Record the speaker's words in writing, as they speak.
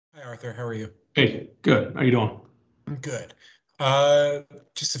Arthur, how are you? Hey, good. How you doing? I'm good.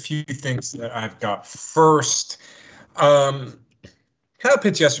 Just a few things that I've got. First, um, Kyle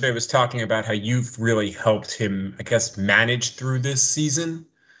Pitts yesterday was talking about how you've really helped him, I guess, manage through this season.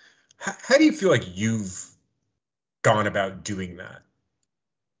 How do you feel like you've gone about doing that?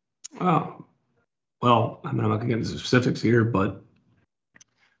 Oh, well, I'm not going to get into specifics here, but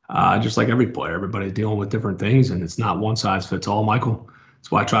just like every player, everybody's dealing with different things, and it's not one size fits all, Michael. That's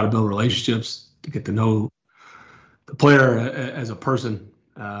why I try to build relationships to get to know the player as a person,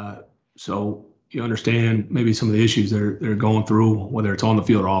 so you understand maybe some of the issues they're going through, whether it's on the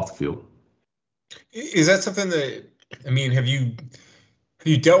field or off the field. Is that something that, I mean, have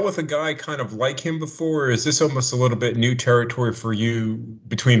you dealt with a guy kind of like him before, or is this almost a little bit new territory for you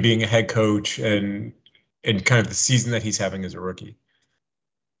between being a head coach and kind of the season that he's having as a rookie?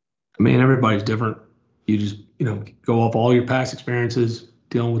 I mean, everybody's different. You just go off all your past experiences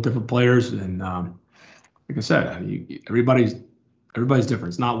dealing with different players, and like I said, everybody's different.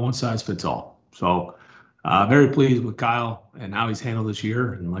 It's not one size fits all. So, very pleased with Kyle and how he's handled this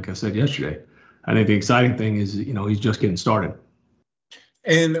year. And like I said yesterday, I think the exciting thing is, he's just getting started.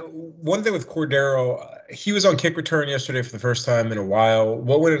 And one thing with Cordero, he was on kick return yesterday for the first time in a while.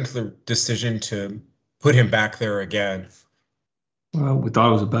 What went into the decision to put him back there again? Well, we thought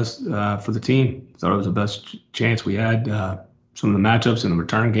it was the best for the team. Thought it was the best chance we had. Some of the matchups in the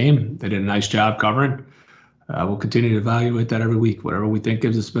return game, they did a nice job covering. We'll continue to evaluate that every week. Whatever we think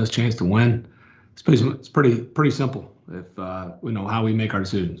gives us the best chance to win. It's pretty simple if we know how we make our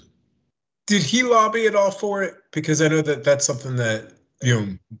decisions. Did he lobby at all for it? Because I know that that's something that,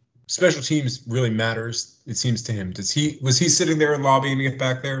 special teams really matters, it seems to him. Was he sitting there lobbying to get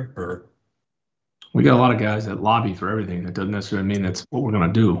back there, or? We got a lot of guys that lobby for everything. That doesn't necessarily mean that's what we're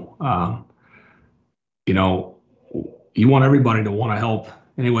going to do. You want everybody to want to help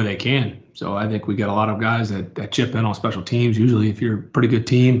any way they can. So I think we got a lot of guys that chip in on special teams. Usually, if you're a pretty good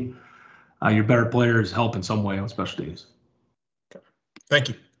team, your better players help in some way on special teams. Thank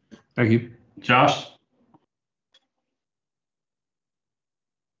you. Thank you. Josh?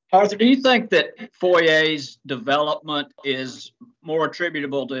 Arthur, do you think that Foye's development is more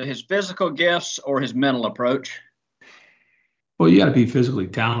attributable to his physical gifts or his mental approach? Well, you got to be physically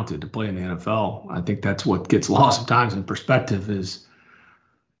talented to play in the NFL. I think that's what gets lost sometimes in perspective is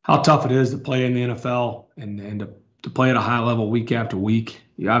how tough it is to play in the NFL and to play at a high level week after week.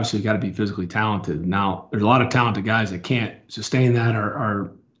 You obviously got to be physically talented. Now, there's a lot of talented guys that can't sustain that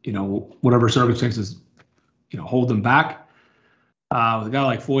or whatever circumstances, hold them back. With a guy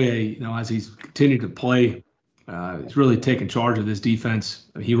like Foye, as he's continued to play, he's really taken charge of this defense.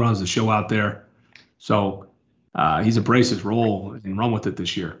 He runs the show out there. So he's embraced his role and run with it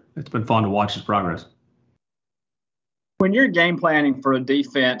this year. It's been fun to watch his progress. When you're game planning for a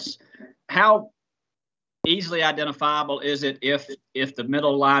defense, how easily identifiable is it if the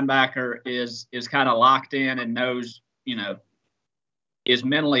middle linebacker is kind of locked in and knows, is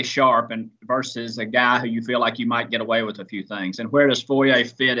mentally sharp and versus a guy who you feel like you might get away with a few things? And where does Foye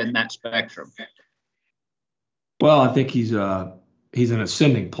fit in that spectrum? Well, I think he's an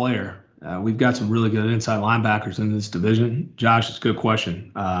ascending player. We've got some really good inside linebackers in this division. Josh, it's a good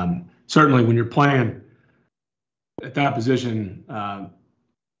question. Certainly when you're playing at that position,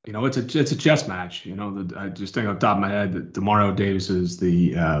 it's a chess match. I just think off the top of my head that Demario Davis is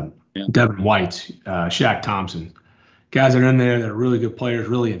Devin White, Shaq Thompson. Guys that are in there that are really good players,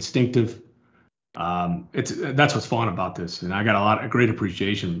 really instinctive. That's what's fun about this, and I got a great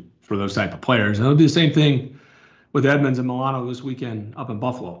appreciation for those type of players. And it'll be the same thing with Edmonds and Milano this weekend up in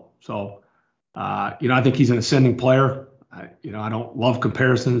Buffalo. So, I think he's an ascending player. I don't love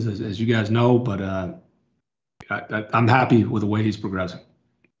comparisons, as you guys know, but I'm happy with the way he's progressing.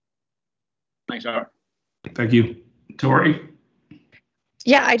 Thanks, Art. Thank you. Tori?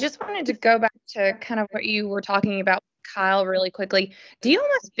 Yeah, I just wanted to go back to kind of what you were talking about, Kyle, really quickly. Do you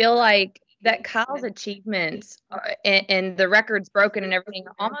almost feel like that Kyle's achievements and the records broken and everything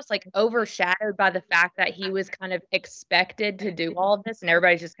are almost like overshadowed by the fact that he was kind of expected to do all of this and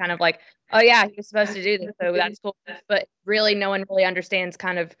everybody's just kind of like, oh yeah, he was supposed to do this, so that's cool. But really no one really understands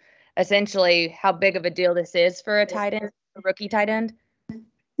kind of essentially how big of a deal this is for a tight end, a rookie tight end?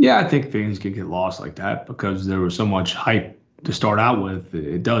 Yeah, I think things can get lost like that because there was so much hype to start out with.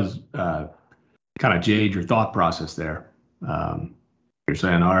 It does kind of jade your thought process there. You're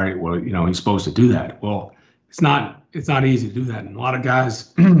saying, all right, well, he's supposed to do that. Well, it's not easy to do that. And a lot of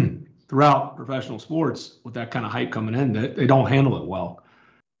guys throughout professional sports with that kind of hype coming in, they don't handle it well.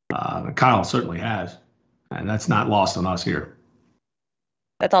 Kyle certainly has, and that's not lost on us here.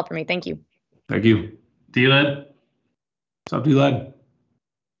 That's all for me. Thank you. Thank you. D-Led? What's up, D-Led?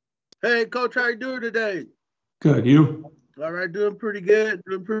 Hey, Coach, how you doing today? Good. You? All right, doing pretty good.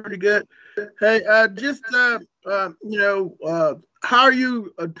 Doing pretty good. Hey, how are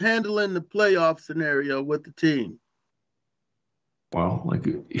you handling the playoff scenario with the team? Well, like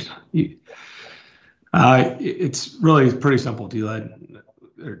it's really pretty simple, D-Led.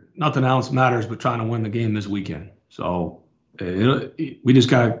 Nothing else matters but trying to win the game this weekend. So we just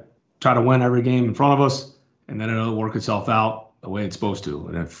got to try to win every game in front of us, and then it'll work itself out the way it's supposed to.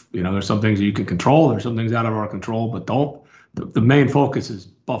 And if there's some things that you can control, there's some things out of our control, but don't. The main focus is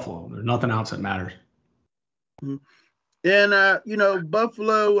Buffalo. There's nothing else that matters. Mm-hmm. And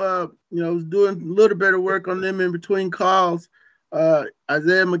Buffalo, was doing a little bit of work on them in between calls.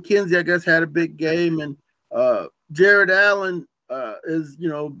 Isaiah McKenzie, I guess, had a big game, and Jared Allen is,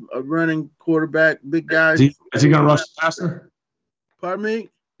 a running quarterback, big guy. Is he going to rush the passer? Pardon me?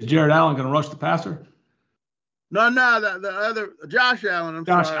 Is Jared Allen going to rush the passer? No, the other Josh Allen.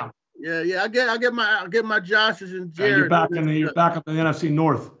 Josh Allen. Yeah. I get my Joshes and Jared. You're back up in the NFC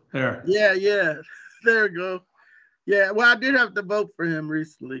North there. Yeah. There we go. Yeah. Well, I did have to vote for him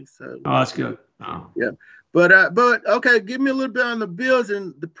recently, so. Oh, that's good. Oh. Yeah. But okay, give me a little bit on the Bills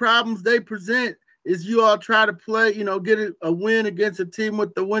and the problems they present is you all try to play, get a win against a team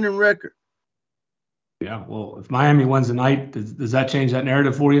with the winning record. Yeah, well, if Miami wins tonight, does that change that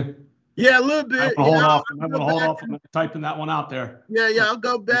narrative for you? Yeah, a little bit. I'm going to hold off on typing that one out there. Yeah, I'll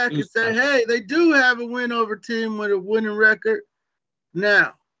go back and say, hey, they do have a win over team with a winning record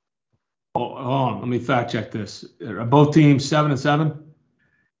now. Oh, hold on, let me fact check this. Are both teams 7-7?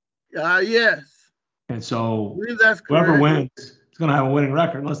 Yes. And so whoever wins is going to have a winning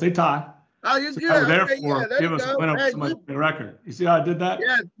record unless they tie. Oh, you're so good. Therefore, give us a win over somebody's winning record. You see how I did that?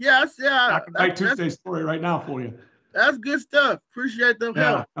 Yeah. I can write Tuesday's story right now for you. That's good stuff. Appreciate the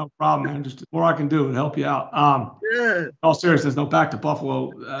help. No problem, man. Just the more I can do to help you out. In all seriousness, back to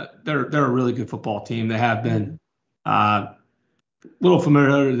Buffalo. They're a really good football team. They have been. Little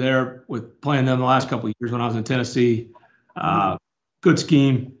familiar there with playing them the last couple of years when I was in Tennessee. Good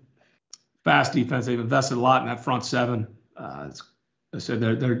scheme, fast defense. They've invested a lot in that front seven. I said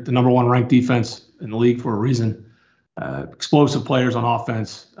they're the number one ranked defense in the league for a reason. Explosive players on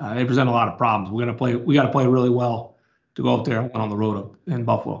offense. They present a lot of problems. We got to play really well to go up there and win on the road in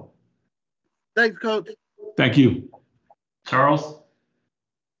Buffalo. Thanks, Coach. Thank you. Charles?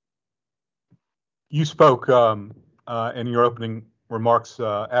 You spoke in your opening remarks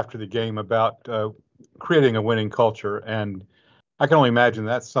after the game about creating a winning culture, and I can only imagine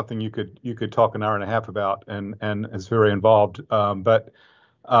that's something you could talk an hour and a half about, and is very involved. But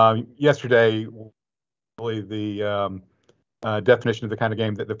yesterday, really the definition of the kind of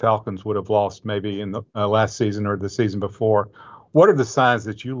game that the Falcons would have lost maybe in the last season or the season before. What are the signs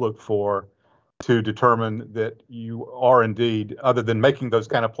that you look for to determine that you are indeed, other than making those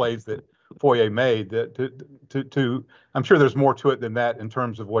kind of plays that Foye made, that I'm sure there's more to it than that in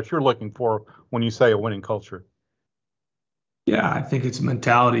terms of what you're looking for when you say a winning culture? Yeah, I think it's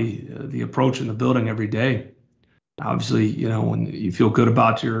mentality, the approach in the building every day. Obviously, when you feel good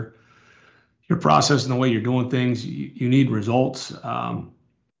about your process and the way you're doing things, you need results.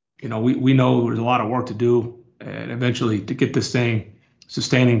 We know there's a lot of work to do, and eventually to get this thing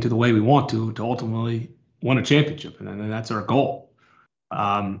sustaining to the way we want to ultimately win a championship, and then that's our goal.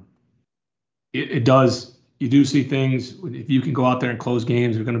 It does. You do see things. If you can go out there and close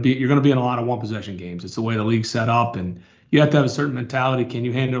games, you're going to be in a lot of one possession games. It's the way the league's set up, and you have to have a certain mentality. Can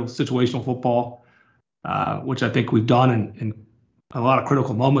you handle situational football, which I think we've done in a lot of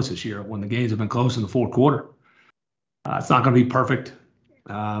critical moments this year when the games have been close in the fourth quarter. It's not going to be perfect,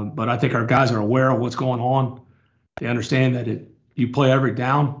 but I think our guys are aware of what's going on. They understand that you play every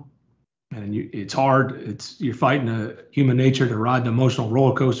down, and it's hard. You're fighting a human nature to ride the emotional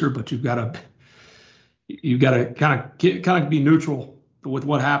roller coaster, but you've got to kind of be neutral with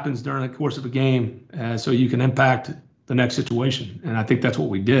what happens during the course of a game, so you can impact the next situation. And I think that's what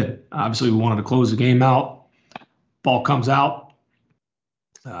we did. Obviously, we wanted to close the game out. Ball comes out.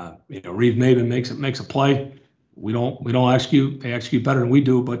 Reeve Maben makes a play. We don't execute. They execute better than we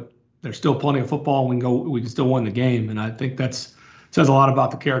do, but there's still plenty of football. We can still win the game, and I think that says a lot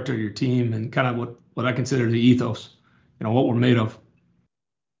about the character of your team and kind of what I consider the ethos. What we're made of.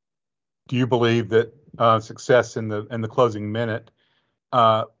 Do you believe that success in the closing minute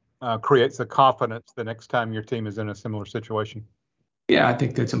creates the confidence the next time your team is in a similar situation? Yeah, I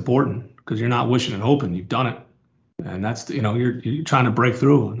think that's important because you're not wishing and hoping. You've done it. And that's, you're trying to break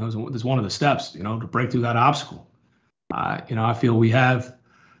through. And that's one of the steps, to break through that obstacle. I feel we have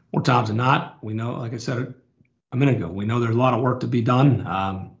more times than not. We know, like I said a minute ago, we know there's a lot of work to be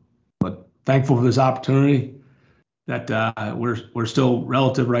done. But thankful for this opportunity that we're still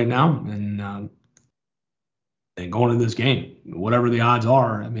relative right now, and going into this game, whatever the odds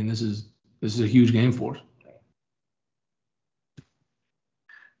are. I mean, this is a huge game for us.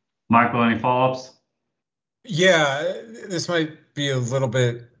 Michael, any follow-ups? Yeah, this might be a little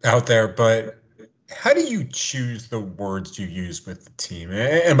bit out there, but how do you choose the words you use with the team?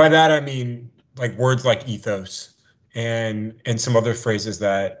 And by that, I mean like words like ethos and some other phrases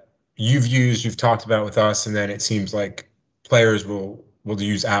that you've talked about with us, and then it seems like players will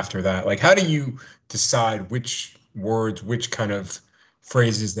use after that. Like, how do you decide which words, which kind of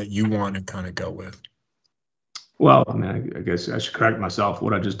phrases that you want to kind of go with? Well, I mean, I guess I should correct myself.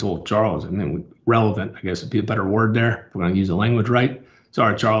 What I just told Charles, I mean, relevant, I guess would be a better word there. If we're going to use the language right.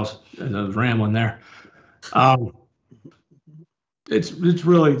 Sorry, Charles, I was rambling there. It's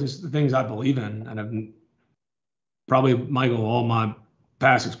really just the things I believe in, and I've probably, Michael, all my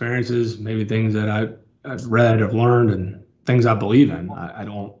past experiences, maybe things that I've read, I've learned, and things I believe in. I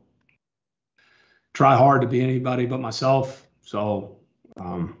don't try hard to be anybody but myself. So,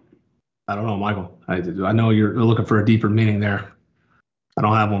 I don't know, Michael. I know you're looking for a deeper meaning there. I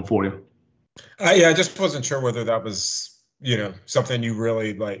don't have one for you. Yeah, I just wasn't sure whether that was, something you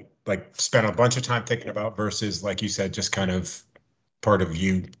really like spent a bunch of time thinking about versus, like you said, just kind of part of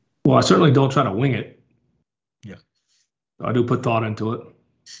you. Well, I certainly don't try to wing it. Yeah. I do put thought into it.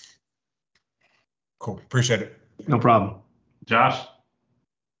 Cool. Appreciate it. No problem. Josh?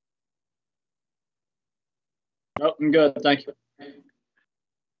 Nope, I'm good. Thank you.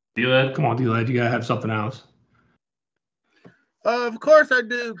 D-Led? Come on, D-Led. You got to have something else. Of course I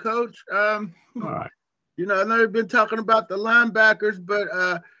do, Coach. All right. I know you've been talking about the linebackers, but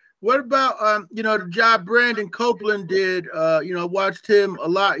what about, the job Brandon Copeland did? Watched him a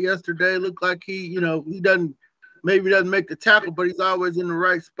lot yesterday. Looked like he doesn't make the tackle, but he's always in the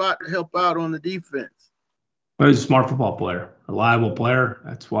right spot to help out on the defense. Well, he's a smart football player, a reliable player.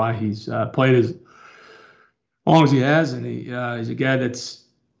 That's why he's played as long as he has, and he's a guy that's,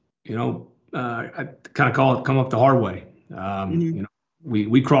 I kind of call it come up the hard way.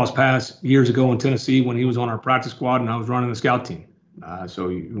 We crossed paths years ago in Tennessee when he was on our practice squad and I was running the scout team. So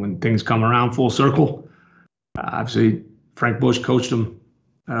when things come around full circle, obviously Frank Bush coached him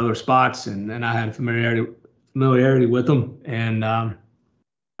at other spots, and then I had familiarity with him, and I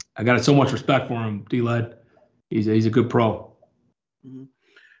got so much respect for him. D-Led, he's a good pro. Mm-hmm.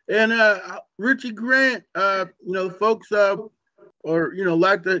 And Richie Grant, folks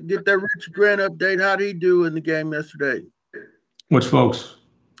like to get that Richie Grant update. How did he do in the game yesterday? Which folks?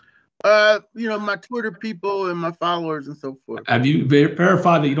 My Twitter people and my followers and so forth. Have you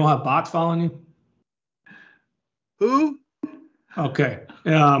verified that you don't have bots following you? Who? Okay.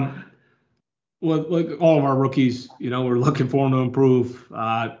 Well, like all of our rookies, we're looking for them to improve.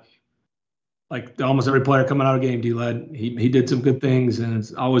 Like almost every player coming out of the game, D-Led, he did some good things, and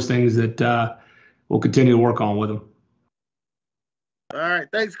it's always things that we'll continue to work on with him. All right.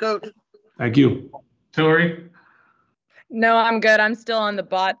 Thanks, Coach. Thank you. Tori? No, I'm good. I'm still on the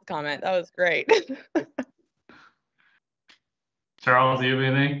bot comment. That was great. Charles, do you have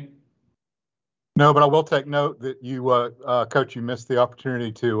anything? No, but I will take note that you, Coach, you missed the opportunity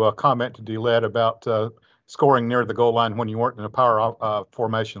to comment to D-Led about scoring near the goal line when you weren't in a power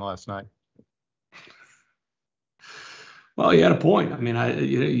formation last night. Well, you had a point. I mean,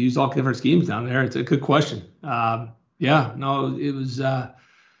 you use all different schemes down there. It's a good question. It was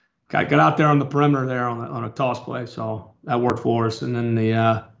got out there on the perimeter there on a toss play, so that worked for us. And then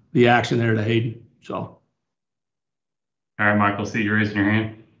the action there to Hayden. So. All right, Michael, see you raising your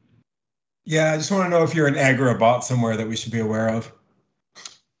hand. Yeah, I just want to know if you're an egg or a bot somewhere that we should be aware of.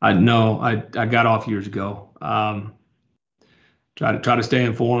 I got off years ago. Try to stay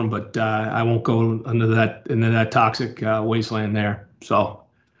informed, but I won't go into that toxic wasteland there. So,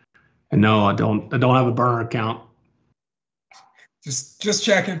 and no, I don't have a burner account. Just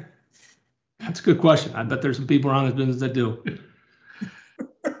checking. That's a good question. I bet there's some people around this business that do.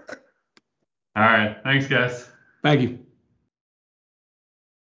 All right. Thanks, guys. Thank you.